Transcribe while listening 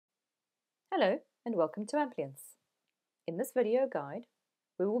Hello and welcome to Amplience. In this video guide,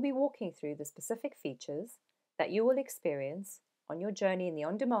 we will be walking through the specific features that you will experience on your journey in the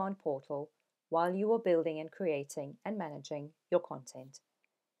on-demand portal while you are building and creating and managing your content.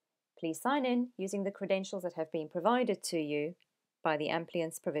 Please sign in using the credentials that have been provided to you by the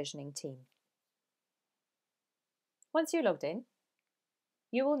Amplience provisioning team. Once you're logged in,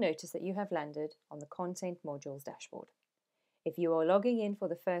 you will notice that you have landed on the Content Modules dashboard. If you are logging in for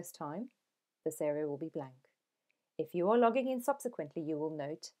the first time, this area will be blank. If you are logging in subsequently, you will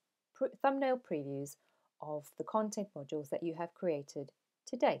note thumbnail previews of the content modules that you have created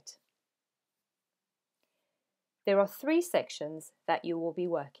to date. There are 3 sections that you will be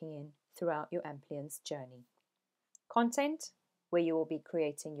working in throughout your Amplience journey. Content, where you will be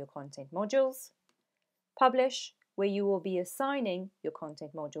creating your content modules. Publish, where you will be assigning your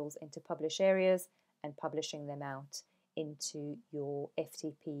content modules into publish areas and publishing them out into your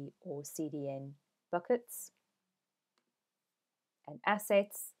FTP or CDN buckets. And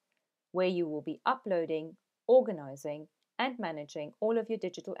assets, where you will be uploading, organizing and managing all of your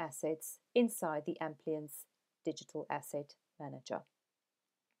digital assets inside the Amplience Digital Asset Manager.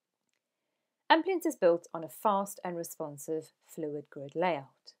 Amplience is built on a fast and responsive fluid grid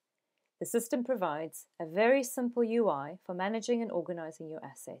layout. The system provides a very simple UI for managing and organizing your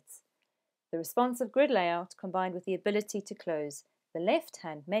assets. The responsive grid layout, combined with the ability to close the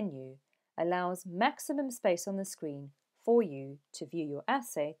left-hand menu, allows maximum space on the screen for you to view your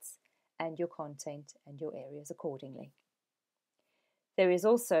assets and your content and your areas accordingly. There is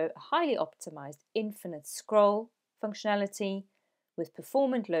also a highly optimized infinite scroll functionality with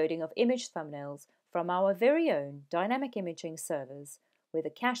performant loading of image thumbnails from our very own dynamic imaging servers, where the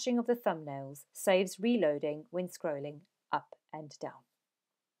caching of the thumbnails saves reloading when scrolling up and down.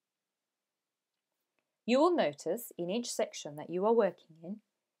 You will notice in each section that you are working in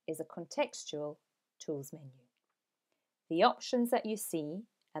is a contextual tools menu. The options that you see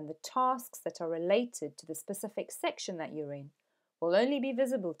and the tasks that are related to the specific section that you're in will only be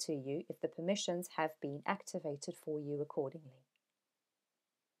visible to you if the permissions have been activated for you accordingly.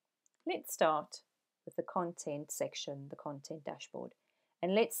 Let's start with the content section, the content dashboard,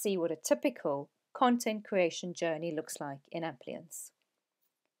 and let's see what a typical content creation journey looks like in Amplience.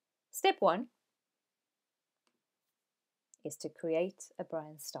 Step 1 is to create a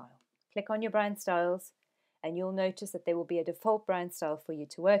brand style. Click on your brand styles and you'll notice that there will be a default brand style for you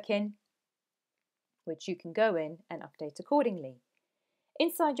to work in, which you can go in and update accordingly.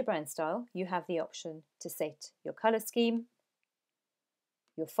 Inside your brand style, you have the option to set your color scheme,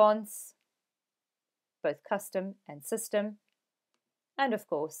 your fonts, both custom and system, and of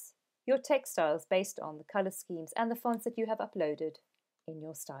course, your text styles based on the color schemes and the fonts that you have uploaded in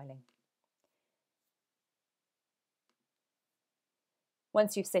your styling.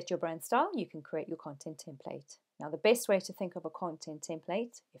 Once you've set your brand style, you can create your content template. Now, the best way to think of a content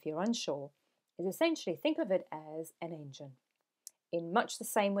template, if you're unsure, is essentially think of it as an engine. In much the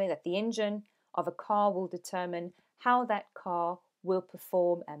same way that the engine of a car will determine how that car will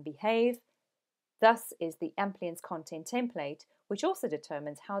perform and behave, thus is the Amplience content template, which also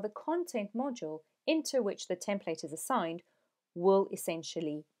determines how the content module into which the template is assigned will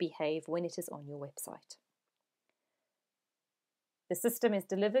essentially behave when it is on your website. The system is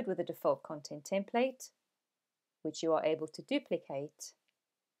delivered with a default content template, which you are able to duplicate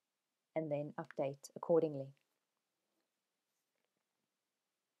and then update accordingly.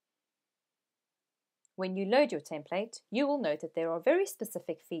 When you load your template, you will note that there are very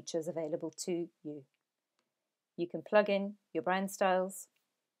specific features available to you. You can plug in your brand styles,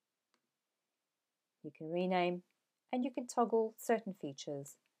 you can rename, and you can toggle certain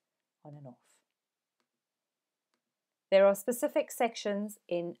features on and off. There are specific sections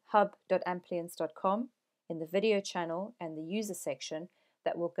in hub.amplience.com in the video channel and the user section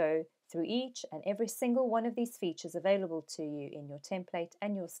that will go through each and every single one of these features available to you in your template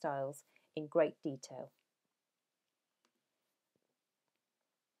and your styles in great detail.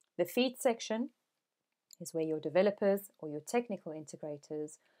 The feed section is where your developers or your technical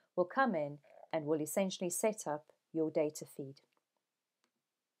integrators will come in and will essentially set up your data feed.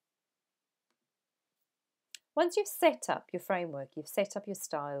 Once you've set up your framework, you've set up your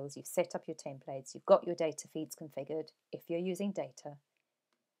styles, you've set up your templates, you've got your data feeds configured, if you're using data,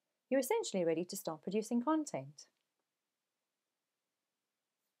 you're essentially ready to start producing content.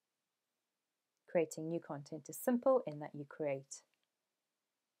 Creating new content is simple in that you create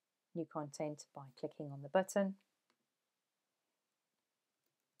new content by clicking on the button.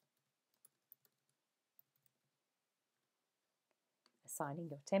 Assigning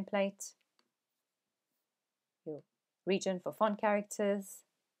your template, your region for font characters,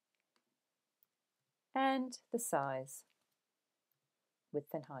 and the size,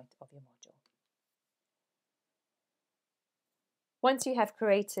 width and height of your module. Once you have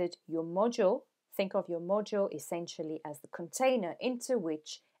created your module, think of your module essentially as the container into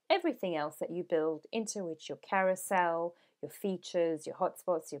which everything else that you build, into which your carousel, your features, your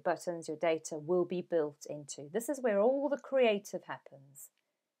hotspots, your buttons, your data will be built into. This is where all the creative happens.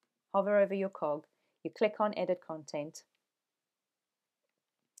 Hover over your cog, you click on Edit Content.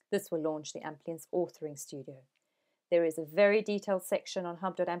 This will launch the Amplience Authoring Studio. There is a very detailed section on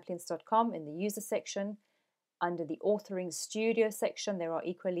hub.amplience.com in the user section. Under the Authoring Studio section, there are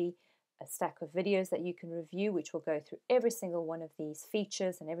equally a stack of videos that you can review, which will go through every single one of these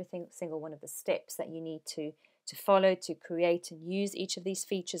features and every single one of the steps that you need to follow to create and use each of these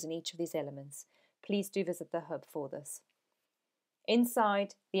features and each of these elements. Please do visit the hub for this.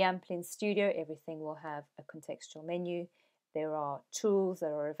 Inside the Amplience Studio, everything will have a contextual menu. There are tools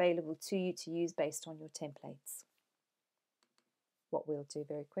that are available to you to use based on your templates. What we'll do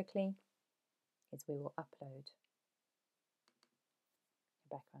very quickly is we will upload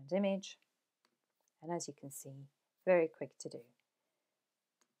a background image, and as you can see, very quick to do.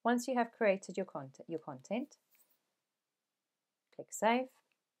 Once you have created your content, click Save,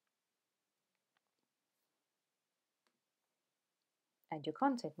 and your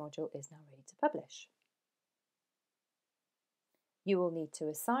content module is now ready to publish. You will need to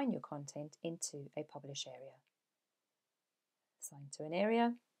assign your content into a publish area. Assign to an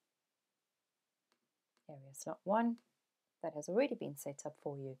area slot 1, that has already been set up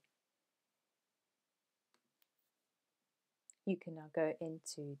for you. You can now go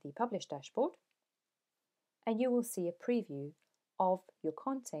into the Publish dashboard and you will see a preview of your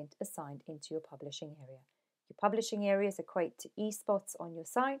content assigned into your publishing area. Your publishing areas equate to e-spots on your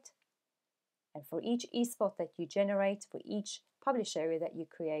site, and for each e-spot that you generate, for each publish area that you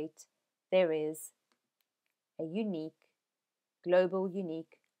create, there is a global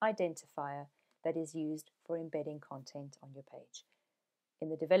unique identifier that is used for embedding content on your page. In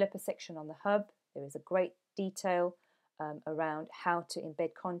the developer section on the hub, there is a great detail around how to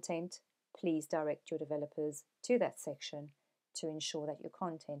embed content. Please direct your developers to that section to ensure that your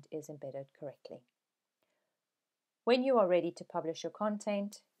content is embedded correctly. When you are ready to publish your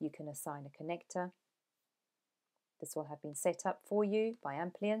content, you can assign a connector. This will have been set up for you by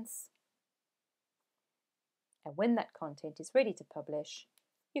Amplience. And when that content is ready to publish,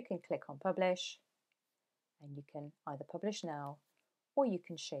 you can click on Publish, and you can either publish now or you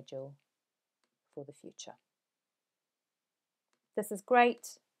can schedule for the future. This is great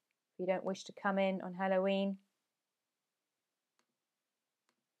if you don't wish to come in on Halloween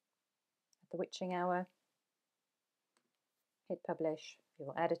at the witching hour. Hit Publish, you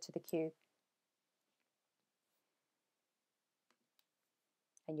will add it to the queue,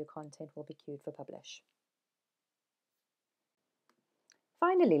 and your content will be queued for publish.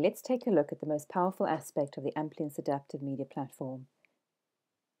 Finally, let's take a look at the most powerful aspect of the Amplience Adaptive Media Platform,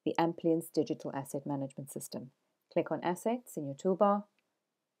 the Amplience Digital Asset Management System. Click on Assets in your toolbar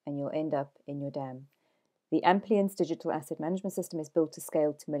and you'll end up in your DAM. The Amplience Digital Asset Management System is built to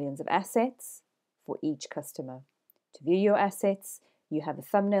scale to millions of assets for each customer. To view your assets, you have a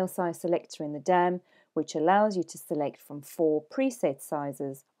thumbnail size selector in the DAM, which allows you to select from 4 preset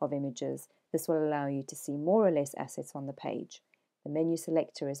sizes of images. This will allow you to see more or less assets on the page. The menu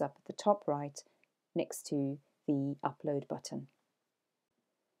selector is up at the top right next to the Upload button.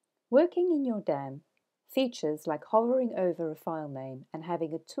 Working in your DAM, features like hovering over a file name and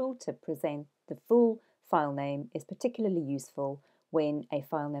having a tool to present the full file name is particularly useful when a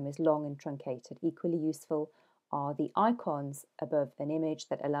file name is long and truncated. Equally useful are the icons above an image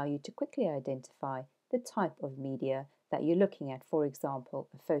that allow you to quickly identify the type of media that you're looking at, for example,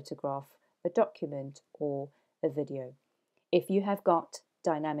 a photograph, a document, or a video. If you have got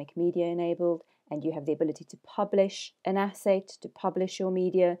dynamic media enabled and you have the ability to publish an asset, to publish your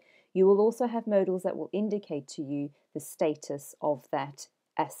media, you will also have modules that will indicate to you the status of that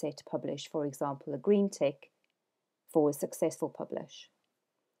asset published, for example, a green tick for a successful publish.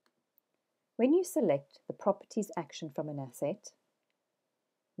 When you select the Properties action from an asset,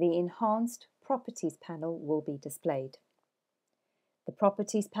 the Enhanced Properties panel will be displayed. The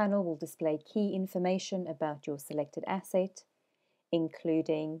Properties panel will display key information about your selected asset,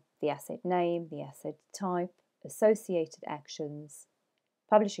 including the asset name, the asset type, associated actions,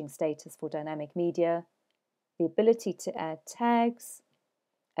 publishing status for dynamic media, the ability to add tags,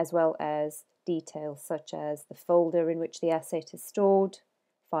 as well as details such as the folder in which the asset is stored,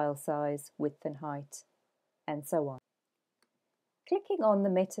 file size, width and height, and so on. Clicking on the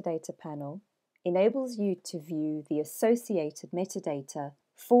Metadata panel enables you to view the associated metadata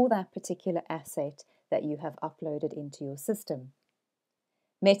for that particular asset that you have uploaded into your system.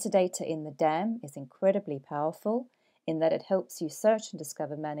 Metadata in the DAM is incredibly powerful in that it helps you search and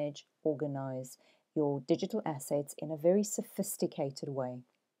discover, manage, organize your digital assets in a very sophisticated way.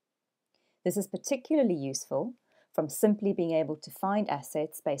 This is particularly useful from simply being able to find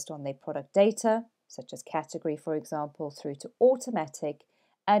assets based on their product data, such as category, for example, through to automatic,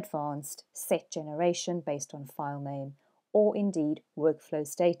 advanced set generation based on file name, or indeed workflow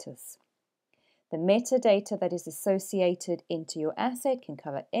status. The metadata that is associated into your asset can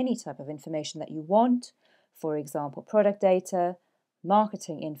cover any type of information that you want, for example, product data,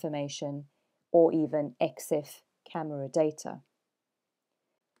 marketing information, or even EXIF camera data.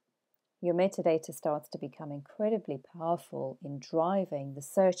 Your metadata starts to become incredibly powerful in driving the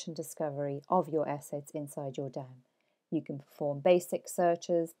search and discovery of your assets inside your DAM. You can perform basic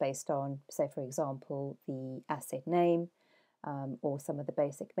searches based on, say, for example, the asset name, or some of the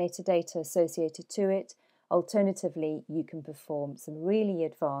basic metadata associated to it. Alternatively, you can perform some really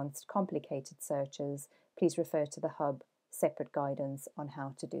advanced, complicated searches. Please refer to the Hub separate guidance on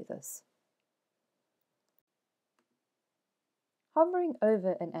how to do this. Hovering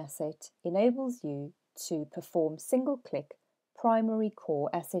over an asset enables you to perform single-click primary core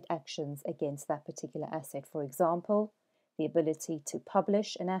asset actions against that particular asset. For example, the ability to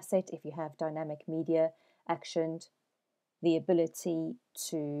publish an asset if you have dynamic media actioned, the ability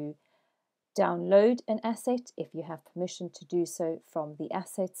to download an asset if you have permission to do so from the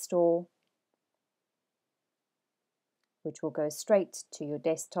asset store, which will go straight to your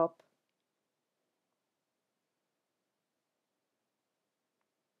desktop,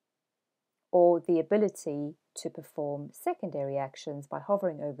 or the ability to perform secondary actions by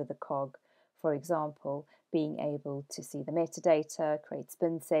hovering over the cog, for example, being able to see the metadata, create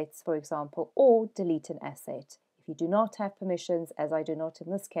spin sets, for example, or delete an asset. If you do not have permissions, as I do not in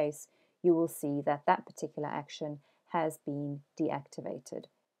this case, you will see that that particular action has been deactivated.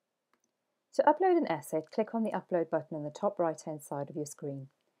 To upload an asset, click on the Upload button in the top right-hand side of your screen.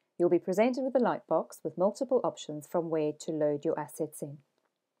 You'll be presented with a lightbox with multiple options from where to load your assets in.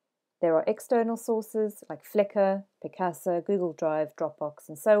 There are external sources like Flickr, Picasa, Google Drive, Dropbox,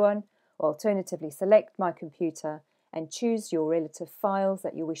 and so on. Or alternatively, select My Computer and choose your relative files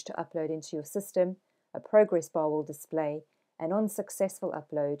that you wish to upload into your system. A progress bar will display, and on successful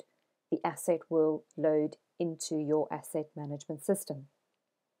upload, the asset will load into your asset management system.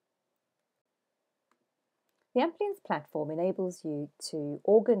 The Amplience platform enables you to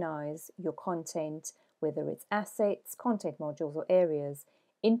organize your content, whether it's assets, content modules, or areas,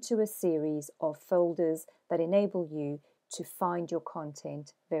 into a series of folders that enable you to find your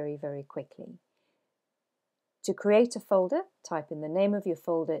content very, very quickly. To create a folder, type in the name of your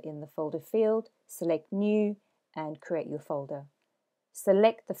folder in the folder field, select New, and create your folder.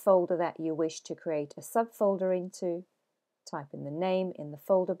 Select the folder that you wish to create a subfolder into, type in the name in the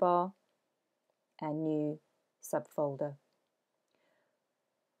folder bar, and New subfolder.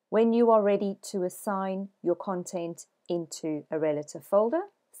 When you are ready to assign your content into a relative folder,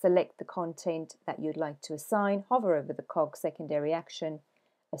 select the content that you'd like to assign, hover over the cog secondary action,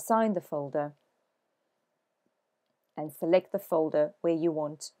 assign the folder, and select the folder where you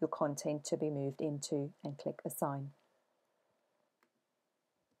want your content to be moved into and click Assign.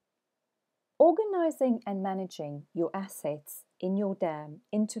 Organizing and managing your assets in your DAM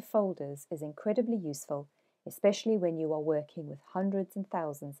into folders is incredibly useful, especially when you are working with hundreds and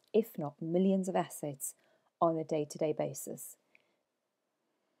thousands, if not millions of assets on a day-to-day basis.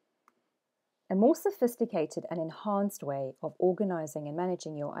 A more sophisticated and enhanced way of organizing and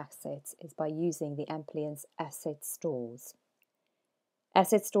managing your assets is by using the Amplience asset stores.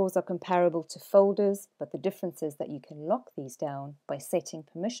 Asset stores are comparable to folders, but the difference is that you can lock these down by setting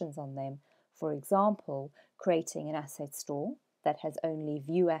permissions on them. For example, creating an asset store that has only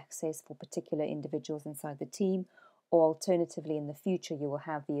view access for particular individuals inside the team, or alternatively in the future you will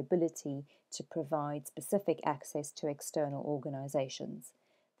have the ability to provide specific access to external organizations.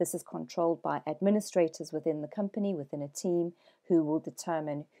 This is controlled by administrators within the company, within a team, who will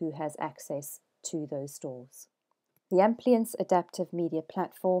determine who has access to those stores. The Amplience Adaptive Media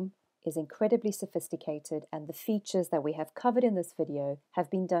Platform is incredibly sophisticated, and the features that we have covered in this video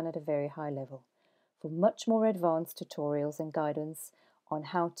have been done at a very high level. For much more advanced tutorials and guidance on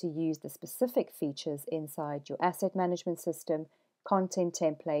how to use the specific features inside your asset management system, content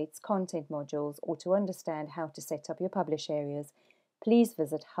templates, content modules, or to understand how to set up your publish areas, please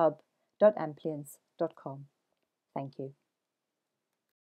visit hub.amplience.com. Thank you.